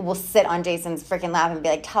like, we'll sit on Jason's freaking lap and be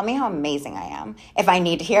like, tell me how amazing I am if I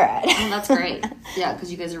need to hear it. Oh, that's great. Yeah, because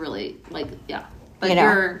you guys are really like, But You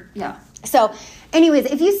know. So, anyways,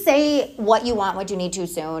 if you say what you want, what you need too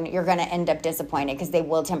soon, you're going to end up disappointed because they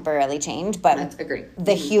will temporarily change. But That's agreed.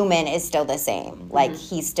 The human is still the same. Like,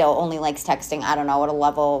 he still only likes texting, I don't know, at a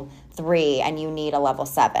level 3, and you need a level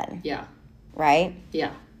 7. Yeah. Right?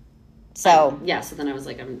 Yeah. So, so then I was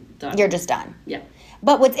like, I'm done. you're just done. Yeah.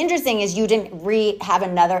 But what's interesting is you didn't have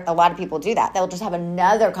another, a lot of people do that. They'll just have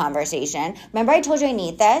another conversation. Remember I told you I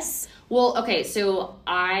need this? Well, okay, so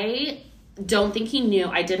I don't think he knew.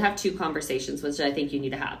 I did have 2 conversations, which I think you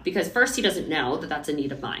need to have. Because first, he doesn't know that that's a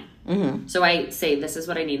need of mine. Mm-hmm. So I say, this is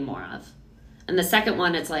what I need more of. And the second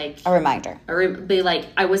one, it's like... A reminder. Be like,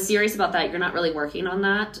 I was serious about that. You're not really working on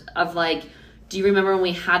that. Of like, do you remember when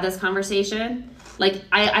we had this conversation? Like,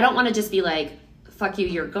 I don't want to just be like, fuck you,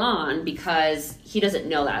 you're gone, because he doesn't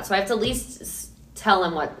know that. So I have to at least tell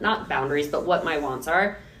him what, not boundaries, but what my wants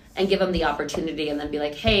are. And give him the opportunity and then be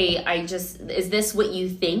like, hey, is this what you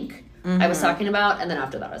think I was talking about? And then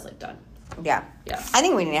after that, I was like, done. Yeah. Yeah. I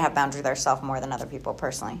think we need to have boundaries with ourselves more than other people,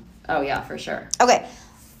 personally. Oh, yeah, for sure. Okay.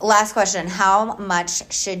 Last question. How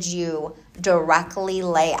much should you directly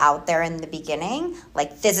lay out there in the beginning?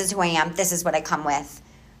 Like, this is who I am. This is what I come with.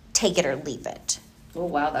 Take it or leave it. Oh,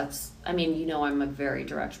 wow. I'm a very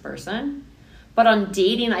direct person. But on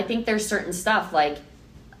dating, I think there's certain stuff. Like,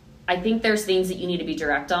 I think there's things that you need to be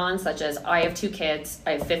direct on, such as I have 2 kids,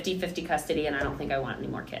 I have 50-50 custody, and I don't think I want any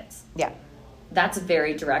more kids. Yeah. That's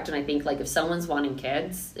very direct, and I think, like, if someone's wanting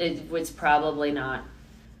kids, it's probably not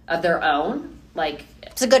of their own. Like,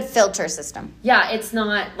 it's a good filter system. Yeah, it's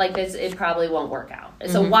not, like, it probably won't work out.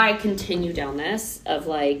 So why continue down this of,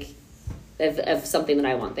 like, of something that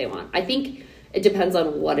I want, they want? I think it depends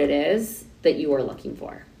on what it is that you are looking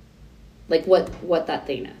for. Like, what that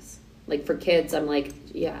thing is. Like for kids, I'm like,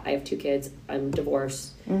 yeah, I have 2 kids. I'm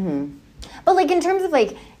divorced. Mm-hmm. But like in terms of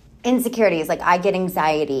like insecurities, like I get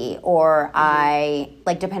anxiety, or I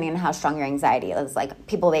like, depending on how strong your anxiety is, like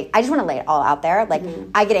people like, I just want to lay it all out there. Like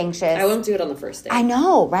I get anxious. I won't do it on the first date. I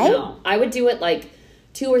know, right? No, I would do it like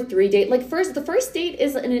 2 or 3 dates. Like the first date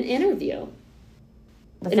is an interview.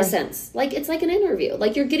 In a sense. Like it's like an interview.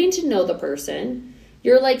 Like you're getting to know the person.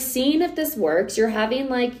 You're like seeing if this works. You're having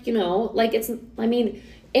like, you know, like it's, I mean,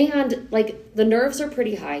 and like the nerves are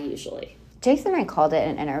pretty high usually. Jason and I called it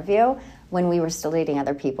an interview when we were still dating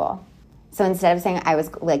other people. So instead of saying I was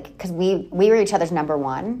like, because we were each other's number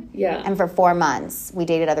one. Yeah. And for 4 months we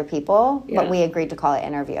dated other people, Yeah. but we agreed to call it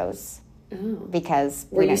interviews. Oh. Because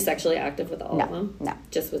were you sexually active with all of them? No.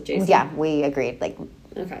 Just with Jason? Yeah, we agreed. Like,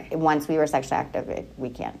 okay. Once we were sexually active, we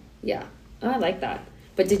can't. Yeah. Oh, I like that.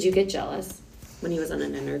 But did you get jealous when he was on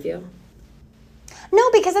an interview? No,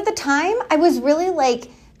 because at the time I was really like,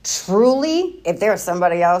 truly, if there's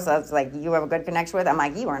somebody else that's like you have a good connection with, I'm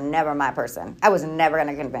like, you are never my person. I was never going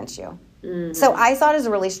to convince you. Mm-hmm. So I saw it as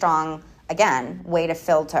a really strong, again, way to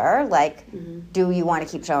filter, like, do you want to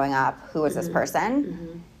keep showing up? Who is this person?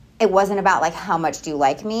 Mm-hmm. It wasn't about like how much do you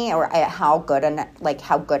like me, or how good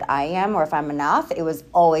I am, or if I'm enough. It was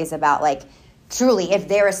always about like, truly, if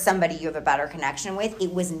there is somebody you have a better connection with,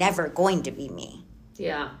 it was never going to be me.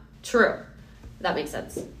 Yeah, true. That makes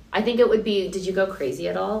sense. I think it would be, did you go crazy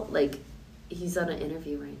at all? Like, he's on an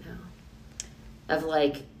interview right now. Of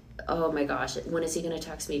like, oh my gosh, when is he going to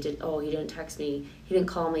text me? He didn't text me. He didn't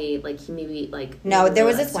call me. Like, he maybe, like... No, there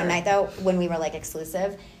was this one night, though, when we were, like,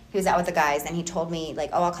 exclusive. He was out with the guys, and he told me, like,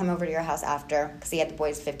 oh, I'll come over to your house after, because he had the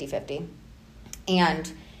boys 50-50.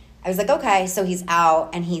 And I was like, okay. So he's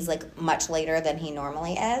out, and he's, like, much later than he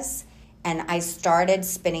normally is. And I started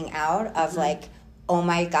spinning out of, like, oh,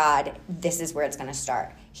 my God, this is where it's going to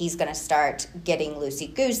start. He's going to start getting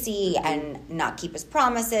loosey-goosey and not keep his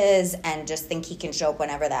promises and just think he can show up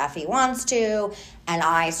whenever the F he wants to. And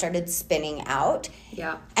I started spinning out.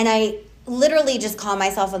 Yeah. And I literally just calmed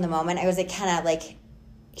myself in the moment. I was like, kind of like,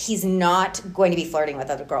 he's not going to be flirting with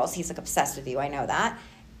other girls. He's like obsessed with you. I know that.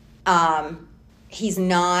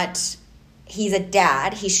 He's a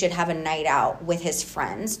dad. He should have a night out with his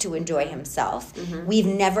friends to enjoy himself. Mm-hmm. We've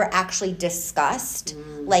never actually discussed,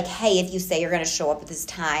 like, hey, if you say you're going to show up at this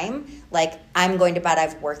time, like, I'm going to bed,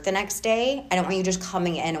 I've worked the next day. I don't want you just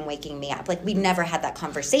coming in and waking me up. Like, we never had that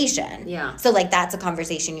conversation. Yeah. So, like, that's a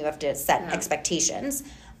conversation you have to set expectations.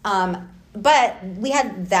 But we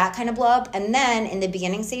had that kind of blow up. And then in the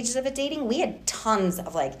beginning stages of it dating, we had tons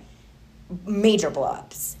of, like, major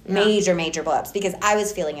blow-ups, major blow-ups, because I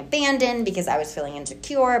was feeling abandoned, because I was feeling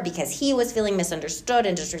insecure, because he was feeling misunderstood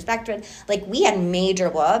and disrespected. Like, we had major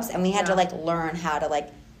blow-ups, and we had to, like, learn how to, like,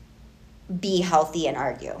 be healthy and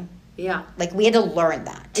argue. Yeah. Like, we had to learn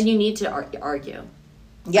that. And you need to argue.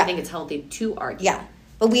 Yeah. I think it's healthy to argue. Yeah.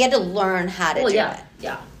 But we had to learn how to do it.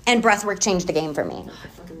 Yeah. And breathwork changed the game for me. Oh, I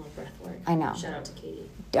fucking love breathwork. I know. Shout out to Katie.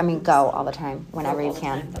 I mean, go all the time, whenever you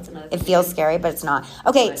can. It feels scary, but it's not.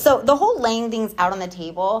 Okay, so the whole laying things out on the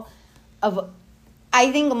table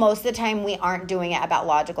I think most of the time we aren't doing it about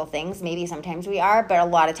logical things. Maybe sometimes we are, but a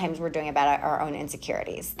lot of times we're doing it about our own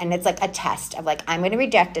insecurities. And it's like a test of like, I'm going to be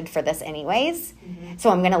rejected for this anyways, so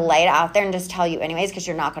I'm going to lay it out there and just tell you anyways because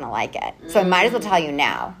you're not going to like it. So I might as well tell you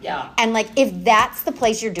now. Yeah. And like, if that's the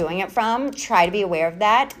place you're doing it from, try to be aware of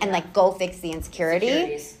that and like go fix the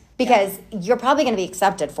insecurity. Because you're probably going to be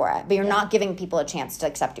accepted for it, but you're not giving people a chance to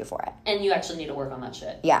accept you for it. And you actually need to work on that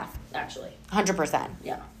shit. Yeah. Actually. 100%.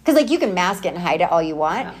 Yeah. Because, like, you can mask it and hide it all you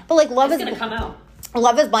want. Yeah. But, like, love is going to come out.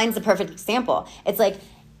 Love is Blind is the perfect example. It's like,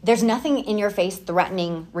 there's nothing in your face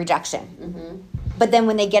threatening rejection. Mm-hmm. But then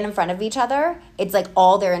when they get in front of each other, it's like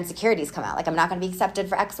all their insecurities come out. Like, I'm not going to be accepted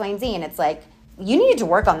for X, Y, and Z. And it's like, you needed to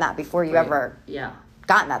work on that before you ever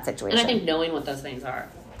got in that situation. And I think knowing what those things are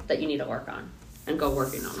that you need to work on and go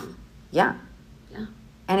working on them. Yeah. Yeah.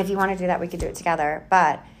 And if you want to do that, we could do it together.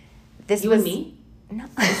 But this was... You and me? No.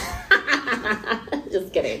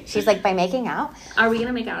 Just kidding. She's like, by making out? Are we going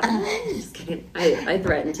to make out? Just kidding. I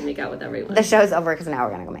threatened to make out with everyone. The show's over because now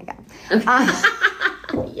we're going to go make out.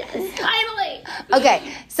 Yes, finally.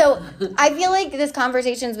 Okay, so I feel like this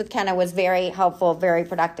Conversations with Kenna was very helpful, very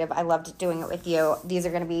productive. I loved doing it with you. These are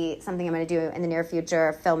going to be something I'm going to do in the near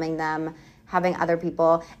future, filming them, having other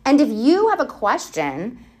people. And if you have a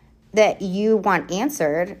question that you want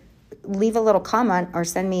answered, leave a little comment or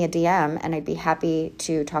send me a DM, and I'd be happy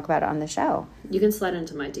to talk about it on the show. You can slide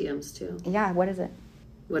into my DMs, too. Yeah, what is it?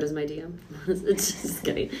 What is my DM? It's just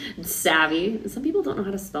kidding. It's Savvy. Some people don't know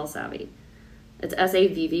how to spell Savvy. It's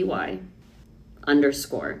SAVVY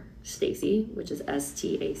 _ Stacy, which is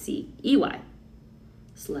STACEY.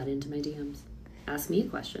 Slide into my DMs. Ask me a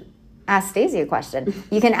question. Ask Stacey a question.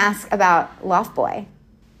 You can ask about Loft Boy.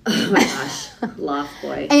 Oh my gosh, Loft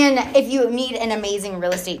Boy. And if you need an amazing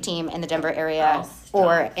real estate team in the Denver area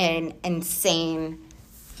or an insane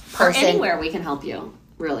person. Or anywhere we can help you,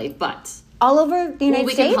 really, but... All over the United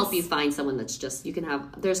States? We can help you find someone that's just, you can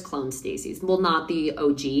have, there's clone Stacey's. Well, not the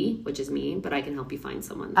OG, which is me, but I can help you find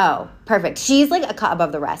someone. Oh, perfect. She's like a cut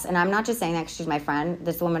above the rest. And I'm not just saying that because she's my friend.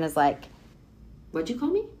 This woman is like... What'd you call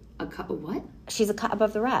me? A cup of what? She's a cut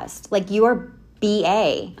above the rest. Like, you are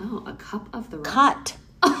BA. Oh, a cup of the rest. Cut.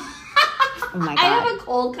 Oh my God. I have a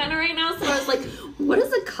cold kind of right now, so I was like, what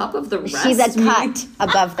is a cup of the rest? She's a cut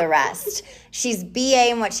above the rest. She's BA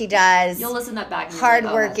in what she does. You'll listen to that back.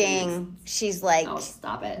 Hardworking. Like, She's like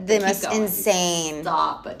stop it. the most insane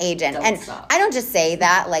agent. And stop. I don't just say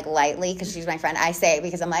that like lightly because she's my friend. I say it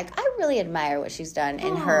because I'm like, I really admire what she's done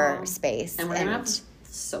in her space. And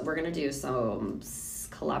we're gonna do some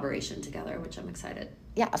collaboration together, which I'm excited.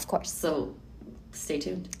 Yeah, of course. So stay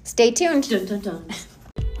tuned. Stay tuned. Dun, dun, dun.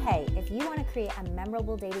 Hey, if you want to create a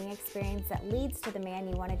memorable dating experience that leads to the man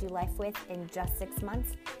you want to do life with in just 6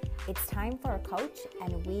 months, it's time for a coach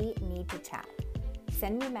and we need to chat.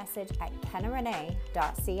 Send me a message at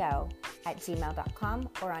kennarenee.co@gmail.com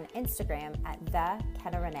or on Instagram at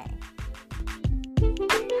thekennarenee.